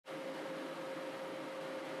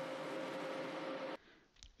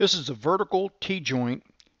This is a vertical T-joint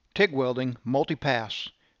TIG welding multi-pass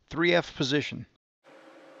 3F position.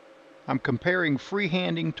 I'm comparing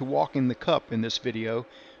freehanding to walking the cup in this video,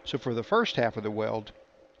 so for the first half of the weld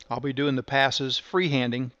I'll be doing the passes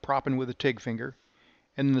freehanding, propping with a TIG finger,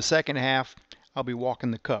 and in the second half I'll be walking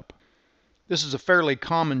the cup. This is a fairly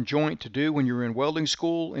common joint to do when you're in welding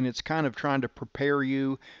school, and it's kind of trying to prepare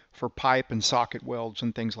you for pipe and socket welds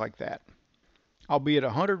and things like that. I'll be at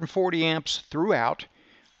 140 amps throughout.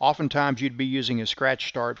 Oftentimes you'd be using a scratch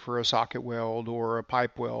start for a socket weld or a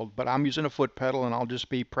pipe weld, but I'm using a foot pedal and I'll just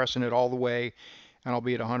be pressing it all the way, and I'll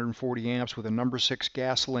be at 140 amps with a number 6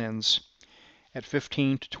 gas lens at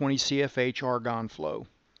 15 to 20 CFH argon flow.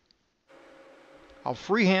 I'll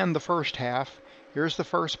freehand the first half. Here's the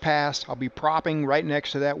first pass. I'll be propping right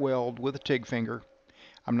next to that weld with a TIG finger.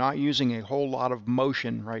 I'm not using a whole lot of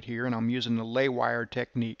motion right here, and I'm using the lay wire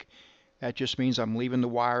technique. That just means I'm leaving the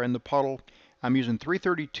wire in the puddle. I'm using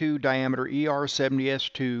 332 diameter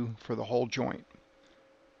ER70S2 for the whole joint.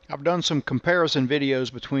 I've done some comparison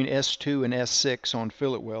videos between S2 and S6 on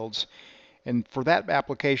fillet welds, and for that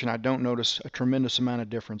application I don't notice a tremendous amount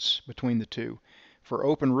of difference between the two. For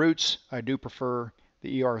open roots, I do prefer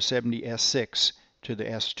the ER70 S6 to the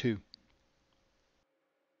S2.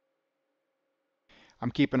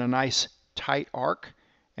 I'm keeping a nice tight arc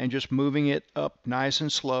and just moving it up nice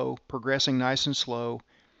and slow, progressing nice and slow,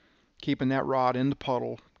 keeping that rod in the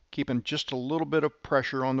puddle, keeping just a little bit of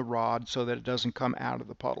pressure on the rod so that it doesn't come out of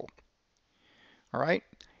the puddle. Alright,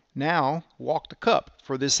 now walk the cup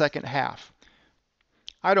for this second half.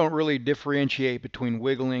 I don't really differentiate between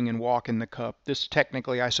wiggling and walking the cup. This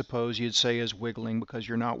technically, I suppose you'd say, is wiggling because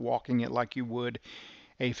you're not walking it like you would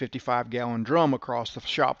a 55-gallon drum across the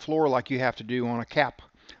shop floor like you have to do on a cap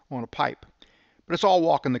on a pipe. But it's all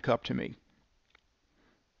walking the cup to me.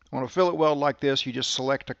 On a fillet weld like this, you just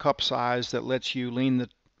select a cup size that lets you lean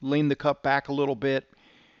the cup back a little bit,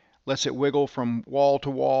 lets it wiggle from wall to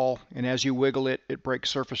wall, and as you wiggle it, it breaks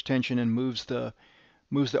surface tension and moves the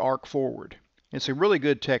arc forward. It's a really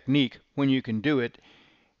good technique when you can do it.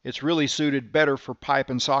 It's really suited better for pipe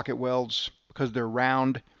and socket welds because they're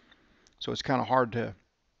round, so it's kind of hard to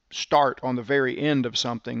start on the very end of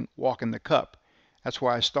something walking the cup. That's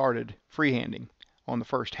why I started freehanding on the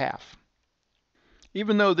first half.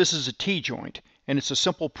 Even though this is a T-joint and it's a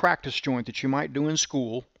simple practice joint that you might do in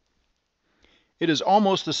school, it is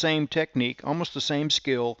almost the same technique, almost the same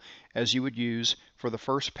skill as you would use for the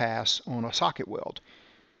first pass on a socket weld.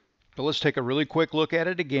 So let's take a really quick look at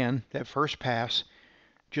it again. That first pass,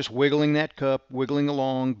 just wiggling that cup, wiggling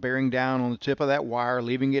along, bearing down on the tip of that wire,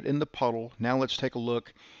 leaving it in the puddle. Now let's take a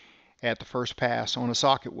look at the first pass on a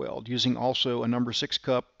socket weld, using also a number 6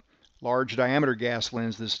 cup large diameter gas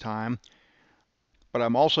lens this time. But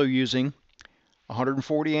I'm also using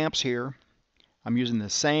 140 amps here. I'm using the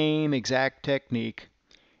same exact technique.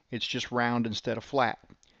 It's just round instead of flat.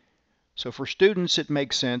 So for students, it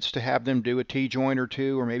makes sense to have them do a T-joint or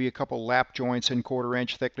two, or maybe a couple lap joints in 1/4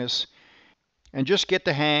 inch thickness, and just get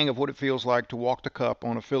the hang of what it feels like to walk the cup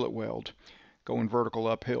on a fillet weld, going vertical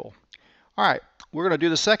uphill. Alright, we're going to do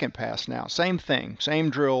the second pass now. Same thing, same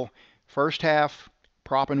drill. First half,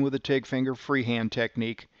 propping with a TIG finger, freehand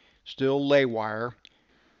technique. Still lay wire.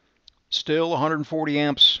 Still 140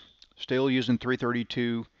 amps. Still using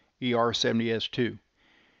 332 ER70S2.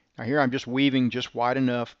 Now here I'm just weaving just wide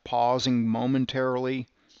enough, pausing momentarily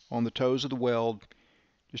on the toes of the weld,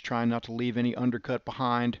 just trying not to leave any undercut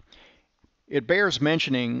behind. It bears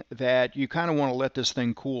mentioning that you kind of want to let this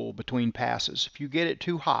thing cool between passes. If you get it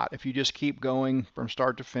too hot, if you just keep going from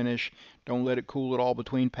start to finish, don't let it cool at all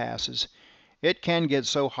between passes, it can get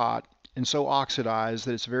so hot and so oxidized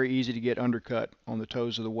that it's very easy to get undercut on the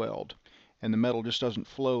toes of the weld, and the metal just doesn't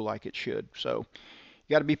flow like it should. So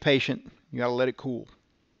you got to be patient. You got to let it cool.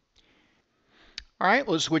 Alright,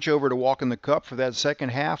 let's switch over to walking the cup for that second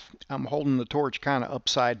half. I'm holding the torch kind of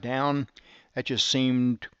upside down. That just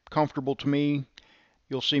seemed comfortable to me.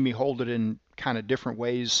 You'll see me hold it in kind of different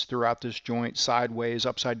ways throughout this joint, sideways,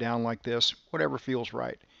 upside down like this, whatever feels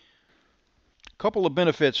right. A couple of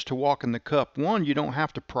benefits to walking the cup. One, you don't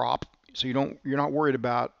have to prop, so you're not worried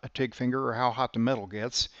about a TIG finger or how hot the metal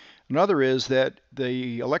gets. Another is that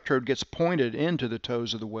the electrode gets pointed into the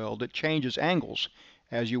toes of the weld. It changes angles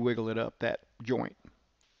as you wiggle it up that joint.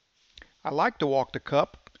 I like to walk the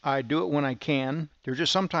cup. I do it when I can. There's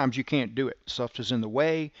just sometimes you can't do it. Stuff is in the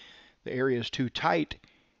way, the area is too tight,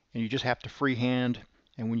 and you just have to freehand.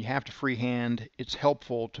 And when you have to freehand, it's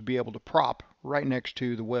helpful to be able to prop right next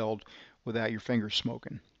to the weld without your fingers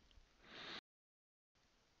smoking.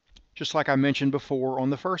 Just like I mentioned before on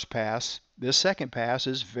the first pass, this second pass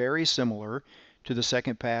is very similar to the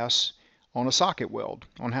second pass on a socket weld,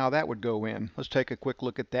 on how that would go in. Let's take a quick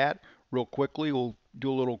look at that real quickly. We'll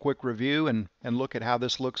do a little quick review and look at how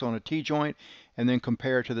this looks on a T-joint, and then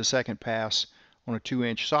compare to the second pass on a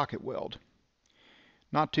 2-inch socket weld.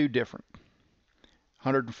 Not too different.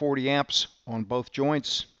 140 amps on both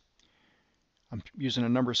joints. I'm using a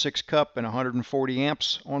number 6 cup and 140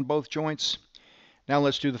 amps on both joints. Now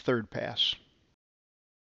let's do the third pass.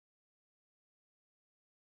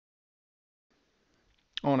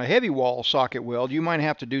 On a heavy wall socket weld, you might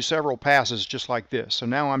have to do several passes just like this. So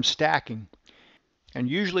now I'm stacking. And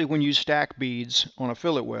usually when you stack beads on a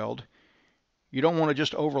fillet weld, you don't want to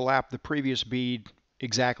just overlap the previous bead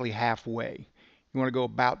exactly halfway. You want to go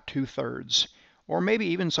about 2/3, or maybe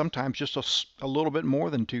even sometimes just a little bit more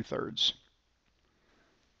than 2/3.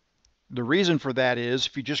 The reason for that is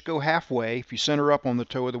if you just go halfway, if you center up on the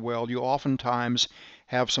toe of the weld, you'll oftentimes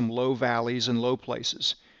have some low valleys and low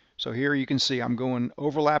places. So here you can see I'm going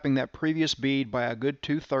overlapping that previous bead by a good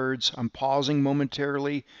 2/3. I'm pausing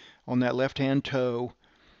momentarily on that left-hand toe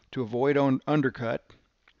to avoid undercut.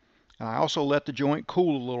 And I also let the joint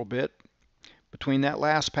cool a little bit between that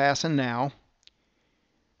last pass and now,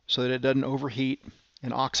 so that it doesn't overheat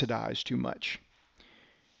and oxidize too much.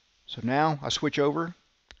 So now I switch over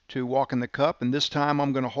to walking the cup, and this time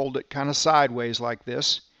I'm going to hold it kind of sideways like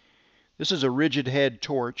this. This is a rigid head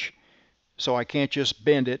torch, so I can't just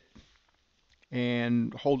bend it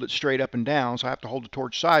and hold it straight up and down, so I have to hold the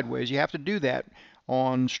torch sideways. You have to do that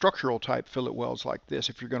on structural type fillet welds like this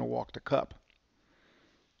if you're going to walk the cup.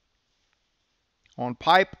 On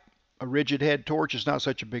pipe, a rigid head torch is not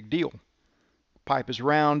such a big deal. Pipe is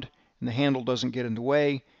round and the handle doesn't get in the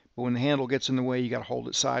way, but when the handle gets in the way, you got to hold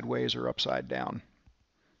it sideways or upside down.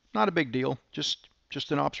 Not a big deal, just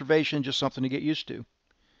an observation, just something to get used to.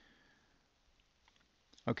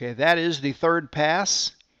 Okay, that is the third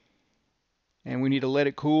pass, and we need to let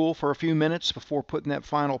it cool for a few minutes before putting that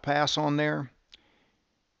final pass on there.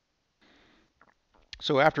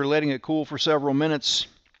 So after letting it cool for several minutes,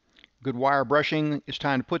 good wire brushing, it's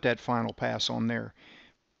time to put that final pass on there.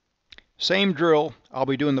 Same drill. I'll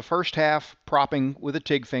be doing the first half propping with a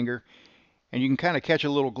TIG finger, and you can kind of catch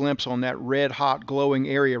a little glimpse on that red hot glowing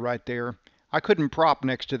area right there. I couldn't prop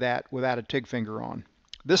next to that without a TIG finger on.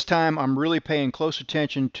 This time I'm really paying close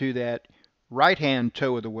attention to that right hand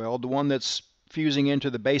toe of the weld, the one that's fusing into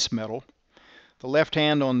the base metal. The left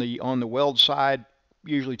hand on the weld side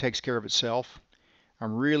usually takes care of itself.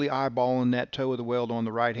 I'm really eyeballing that toe of the weld on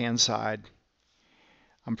the right hand side.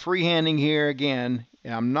 I'm freehanding here again,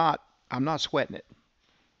 and I'm not sweating it.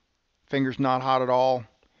 Finger's not hot at all.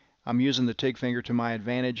 I'm using the TIG finger to my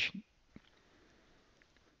advantage.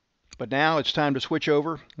 But now it's time to switch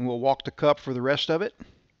over and we'll walk the cup for the rest of it.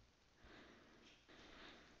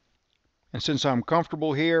 And since I'm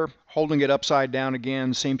comfortable here, holding it upside down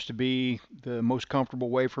again seems to be the most comfortable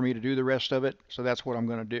way for me to do the rest of it, so that's what I'm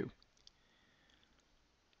going to do.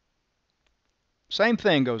 Same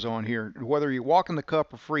thing goes on here. Whether you're walking the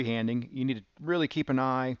cup or freehanding, you need to really keep an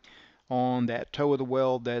eye on that toe of the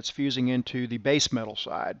weld that's fusing into the base metal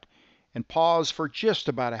side. And pause for just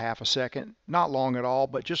about a half a second. Not long at all,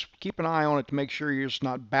 but just keep an eye on it to make sure you're just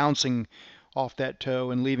not bouncing off that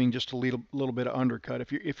toe and leaving just a little bit of undercut.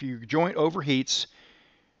 If your joint overheats,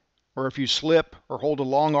 or if you slip or hold a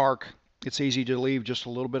long arc, it's easy to leave just a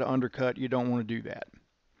little bit of undercut. You don't want to do that.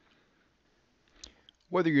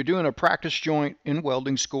 Whether you're doing a practice joint in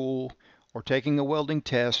welding school or taking a welding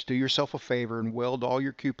test, do yourself a favor and weld all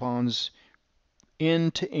your coupons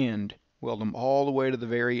end to end. Weld them all the way to the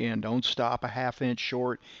very end. Don't stop a ½ inch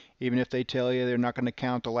short, even if they tell you they're not going to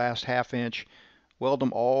count the last ½ inch. Weld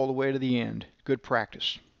them all the way to the end. Good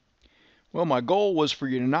practice. Well, my goal was for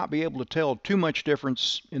you to not be able to tell too much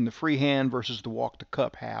difference in the freehand versus the walk the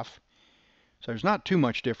cup half. So there's not too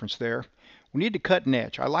much difference there. We need to cut and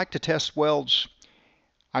etch. I like to test welds.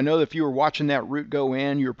 I know that if you were watching that root go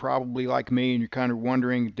in, you're probably like me and you're kind of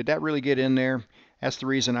wondering, did that really get in there? That's the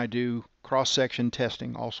reason I do cross-section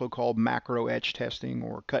testing, also called macro etch testing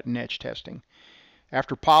or cut and etch testing.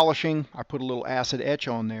 After polishing, I put a little acid etch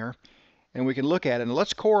on there, and we can look at it. And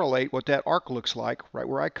let's correlate what that arc looks like right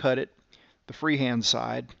where I cut it, the freehand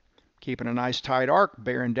side, keeping a nice tight arc,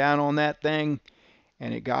 bearing down on that thing,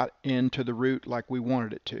 and it got into the root like we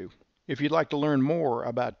wanted it to. If you'd like to learn more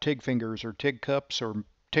about TIG fingers or TIG cups or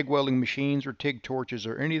TIG welding machines or TIG torches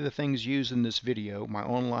or any of the things used in this video, my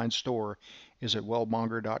online store is at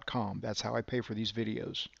weldmonger.com. That's how I pay for these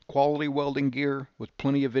videos. Quality welding gear with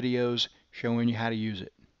plenty of videos showing you how to use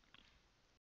it.